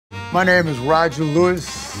My name is Roger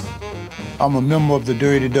Lewis. I'm a member of the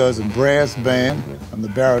Dirty Dozen Brass Band. I'm the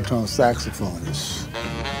baritone saxophonist.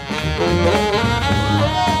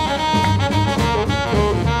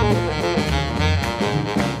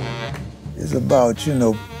 It's about,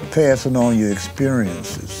 passing on your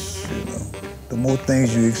experiences, The more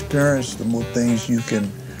things you experience, the more things you can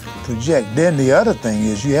project. Then the other thing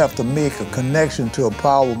is you have to make a connection to a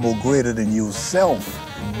power more greater than yourself.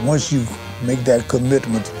 Once you make that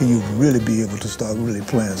commitment, you really be able to start really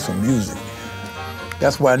playing some music.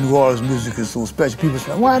 That's why New Orleans music is so special. People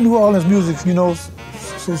say, why New Orleans music, so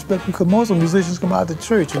special? Because most of the musicians come out of the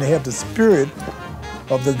church and they have the spirit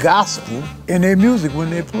of the gospel in their music when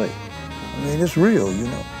they play. I mean, it's real,